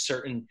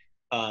certain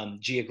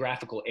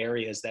geographical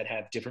areas that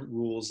have different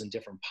rules and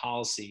different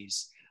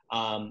policies.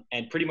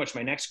 And pretty much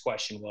my next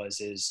question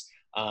is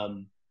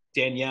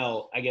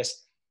Danielle, I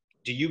guess,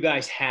 do you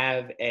guys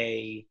have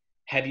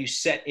you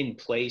set in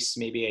place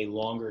maybe a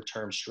longer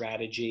term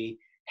strategy?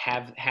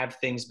 Have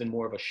things been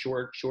more of a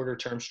shorter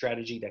term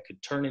strategy that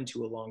could turn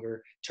into a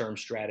longer term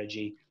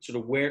strategy? Sort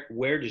of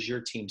where does your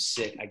team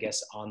sit, I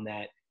guess, on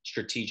that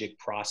strategic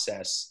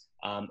process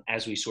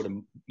as we sort of,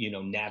 you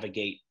know,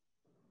 navigate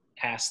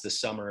past the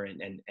summer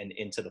and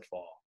into the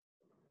fall?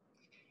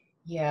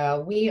 Yeah,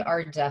 we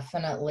are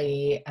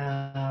definitely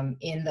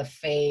in the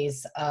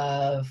phase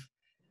of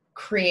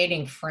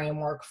creating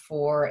framework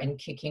for and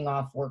kicking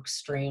off work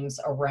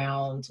streams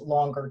around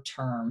longer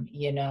term,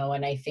 you know,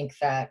 and I think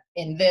that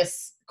in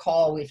this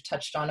call, we've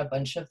touched on a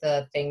bunch of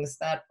the things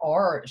that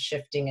are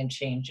shifting and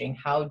changing.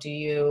 How do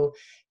you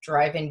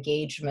drive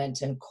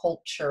engagement and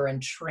culture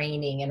and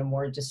training in a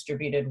more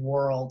distributed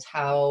world?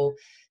 How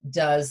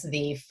does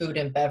the food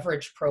and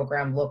beverage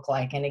program look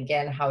like? And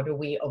again, how do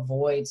we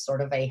avoid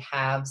sort of a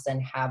haves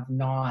and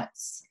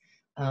have-nots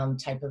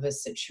type of a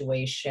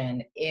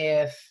situation?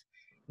 If,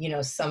 you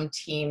know, some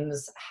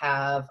teams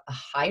have a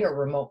higher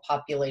remote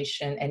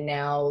population and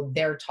now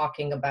they're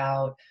talking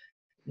about,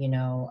 you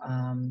know,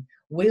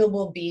 we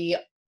will be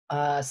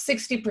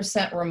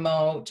 60%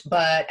 remote,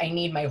 but I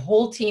need my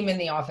whole team in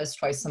the office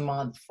twice a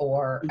month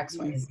for X,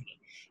 Y, Z.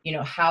 You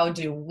know, how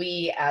do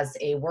we as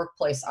a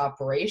workplace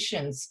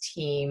operations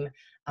team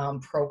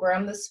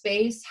program the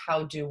space?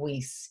 How do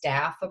we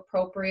staff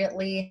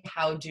appropriately?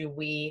 How do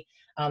we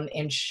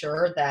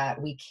ensure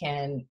that we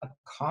can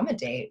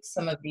accommodate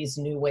some of these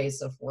new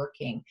ways of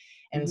working?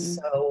 And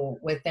so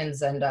within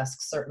Zendesk,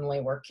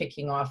 certainly we're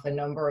kicking off a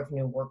number of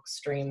new work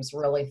streams,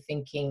 really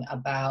thinking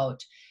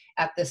about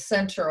at the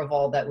center of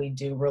all that we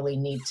do really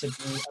need to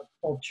be a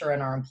culture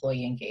and our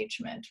employee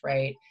engagement,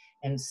 right?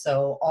 And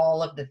so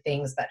all of the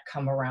things that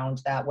come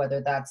around that,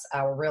 whether that's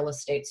our real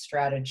estate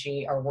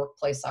strategy, our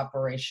workplace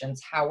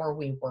operations, how are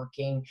we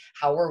working,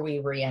 how are we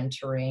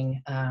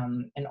re-entering,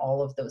 and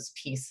all of those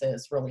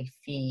pieces really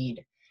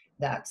feed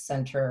that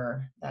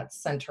center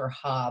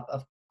hub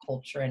of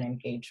culture and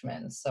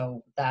engagement.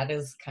 So that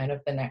is kind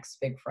of the next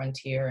big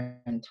frontier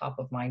and top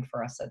of mind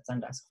for us at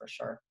Zendesk for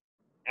sure.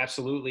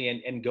 Absolutely.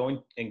 And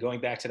going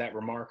back to that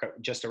remark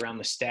just around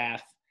the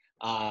staff,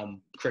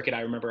 Cricket,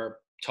 I remember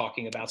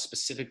talking about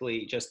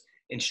specifically just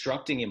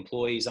instructing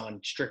employees on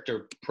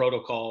stricter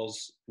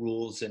protocols,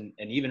 rules, and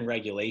even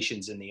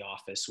regulations in the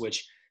office,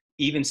 which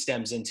even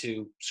stems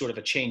into sort of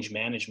a change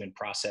management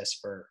process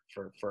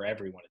for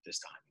everyone at this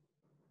time.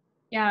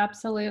 Yeah,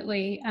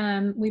 absolutely.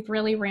 We've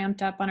really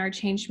ramped up on our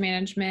change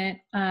management,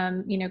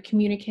 you know,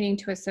 communicating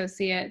to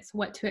associates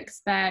what to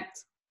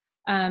expect.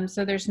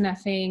 So there's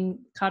nothing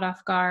caught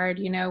off guard.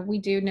 You know, we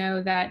do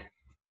know that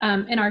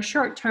in our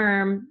short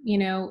term, you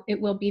know,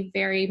 it will be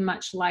very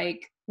much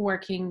like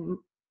working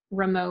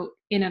remote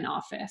in an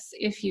office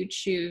if you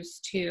choose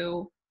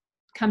to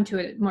come to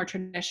a more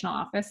traditional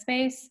office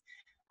space.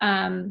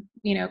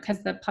 You know,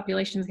 because the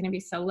population is going to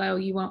be so low,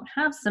 you won't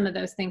have some of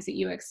those things that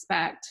you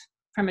expect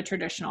from a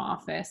traditional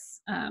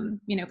office,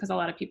 you know, because a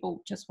lot of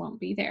people just won't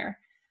be there.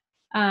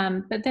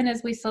 But then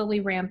as we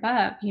slowly ramp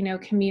up, you know,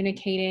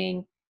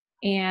 communicating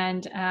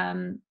and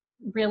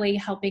really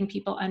helping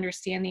people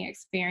understand the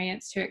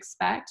experience to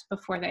expect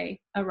before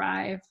they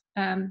arrive.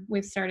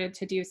 We've started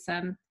to do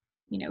some,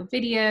 you know,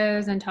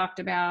 videos and talked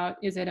about,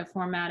 is it a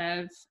format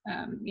of,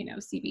 you know,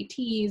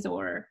 CBTs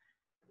or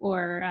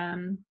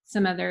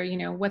some other, you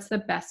know, what's the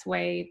best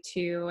way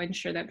to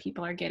ensure that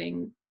people are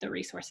getting the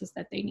resources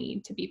that they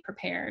need to be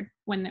prepared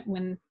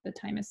when the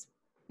time is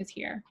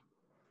here.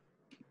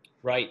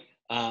 Right.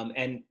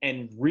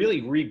 And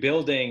really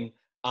rebuilding,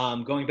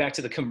 going back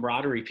to the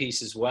camaraderie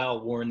piece as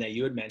well, Warren, that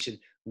you had mentioned,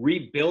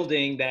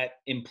 rebuilding that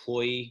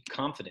employee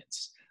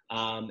confidence.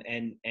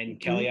 And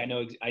Kelly, I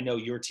know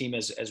your team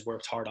has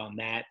worked hard on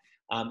that,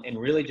 and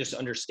really just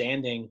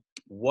understanding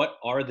what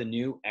are the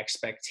new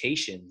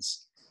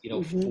expectations, you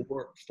know,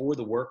 for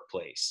the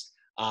workplace,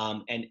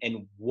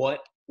 and what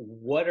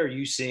are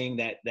you seeing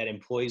that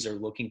employees are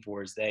looking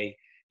for as they,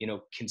 you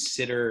know,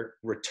 consider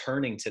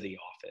returning to the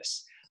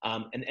office.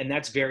 And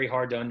that's very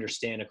hard to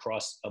understand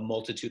across a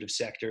multitude of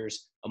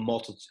sectors, a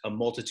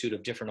multitude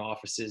of different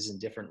offices in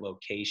different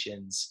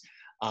locations.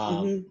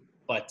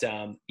 But,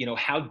 you know,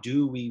 how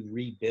do we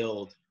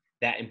rebuild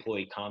that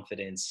employee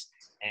confidence,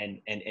 and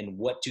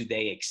what do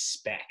they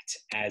expect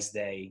as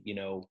they, you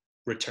know,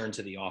 return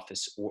to the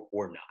office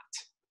or not?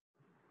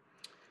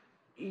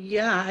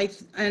 Yeah,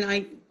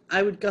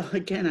 I would go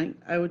again.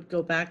 I would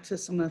go back to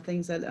some of the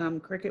things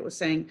that Cricket was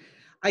saying.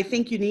 I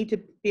think you need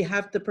to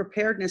have the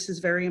preparedness is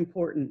very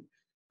important.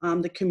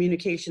 The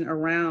communication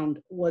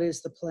around what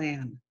is the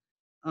plan.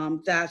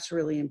 That's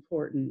really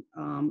important.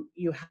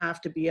 You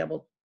have to be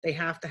able, they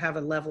have to have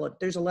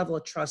there's a level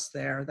of trust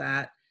there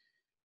that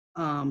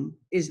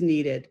is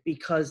needed,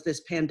 because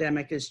this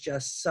pandemic is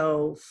just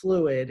so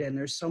fluid and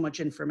there's so much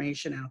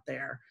information out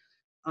there.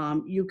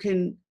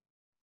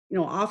 You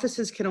know,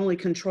 offices can only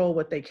control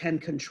what they can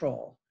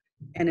control.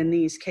 And in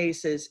these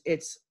cases,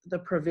 it's the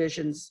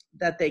provisions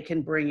that they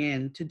can bring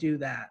in to do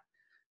that.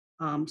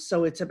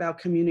 So it's about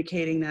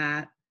communicating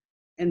that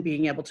and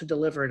being able to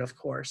deliver it, of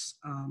course,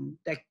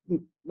 that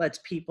lets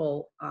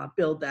people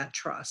build that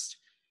trust.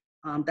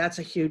 That's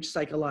a huge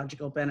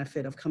psychological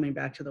benefit of coming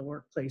back to the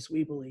workplace,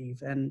 we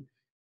believe. And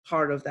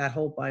part of that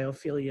whole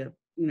biophilia,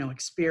 you know,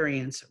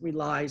 experience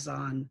relies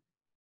on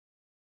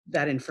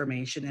that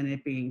information and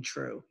it being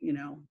true, you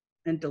know,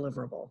 and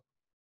deliverable.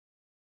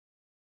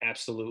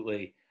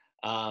 Absolutely.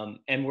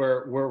 And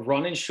we're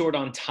running short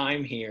on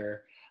time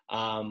here.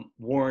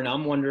 Warren,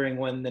 I'm wondering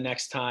when the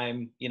next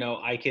time, you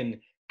know, I can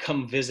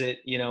come visit,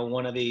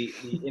 one of the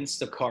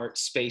Instacart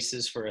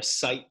spaces for a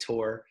site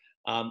tour.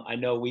 I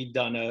know we've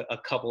done a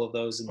couple of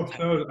those in the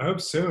past. I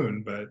hope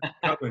soon, but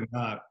probably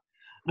not.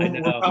 I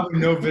We're know. probably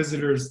no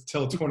visitors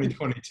till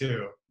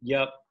 2022.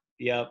 Yep.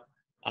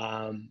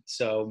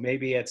 So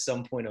maybe at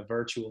some point a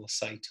virtual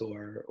site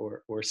tour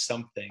or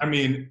something. I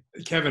mean,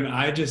 Kevin,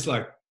 I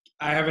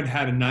haven't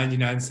had a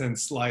 99-cent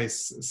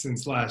slice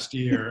since last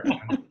year.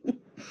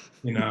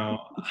 And,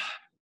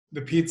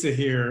 the pizza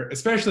here,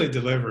 especially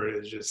delivered,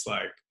 is just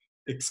like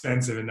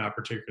expensive and not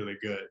particularly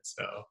good.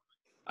 So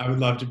I would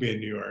love to be in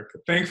New York.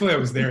 Thankfully, I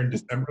was there in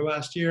December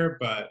last year,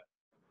 but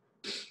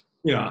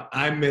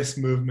I miss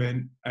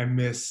movement. I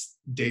miss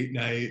date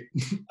night.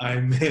 I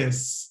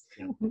miss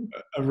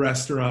a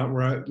restaurant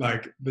where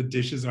like the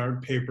dishes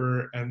aren't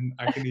paper and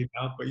I can eat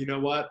out. But you know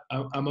what?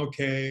 I'm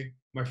okay.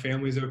 My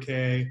family's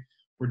okay.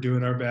 We're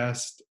doing our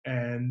best.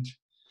 And,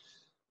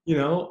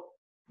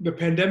 the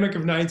pandemic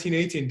of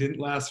 1918 didn't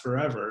last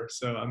forever.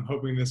 So I'm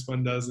hoping this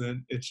one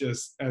doesn't. It's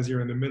just, as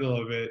you're in the middle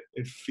of it,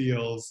 it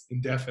feels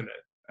indefinite.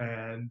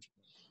 And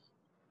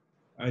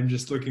I'm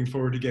just looking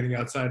forward to getting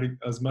outside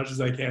as much as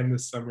I can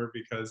this summer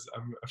because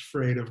I'm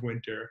afraid of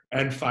winter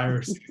and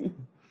fire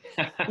season.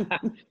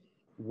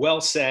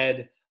 Well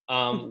said.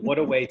 What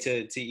a way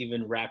to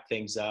even wrap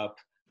things up.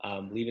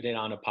 Leaving it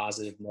on a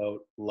positive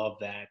note. Love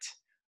that.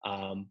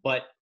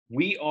 But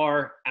we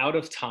are out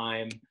of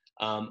time.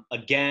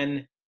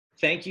 Again,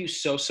 thank you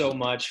so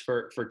much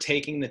for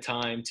taking the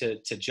time to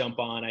jump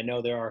on. I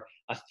know there are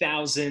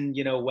 1,000,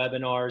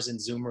 webinars and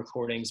Zoom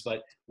recordings,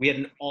 but we had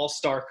an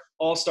all-star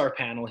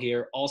panel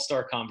here,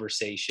 all-star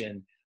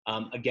conversation.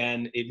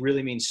 Again, it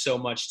really means so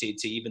much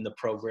to even the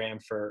program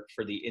for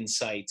the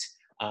insight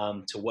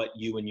to what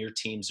you and your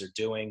teams are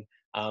doing.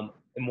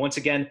 And once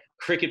again,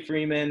 Cricket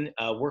Freeman,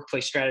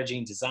 Workplace Strategy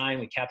and Design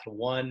with Capital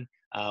One,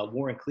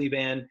 Warren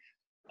Kleban,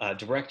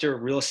 Director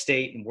of Real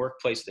Estate and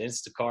Workplace with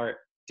Instacart,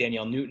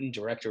 Danielle Newton,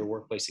 Director of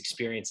Workplace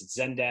Experience at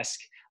Zendesk,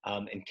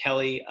 and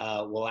Kelly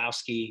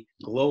Walowski,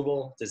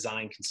 Global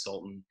Design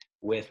Consultant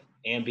with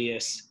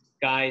Ambius.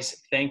 Guys,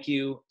 thank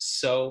you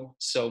so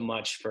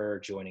much for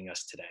joining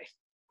us today.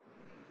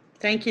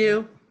 Thank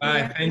you.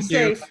 Bye. Thank Be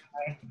you. safe.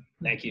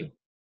 Thank you.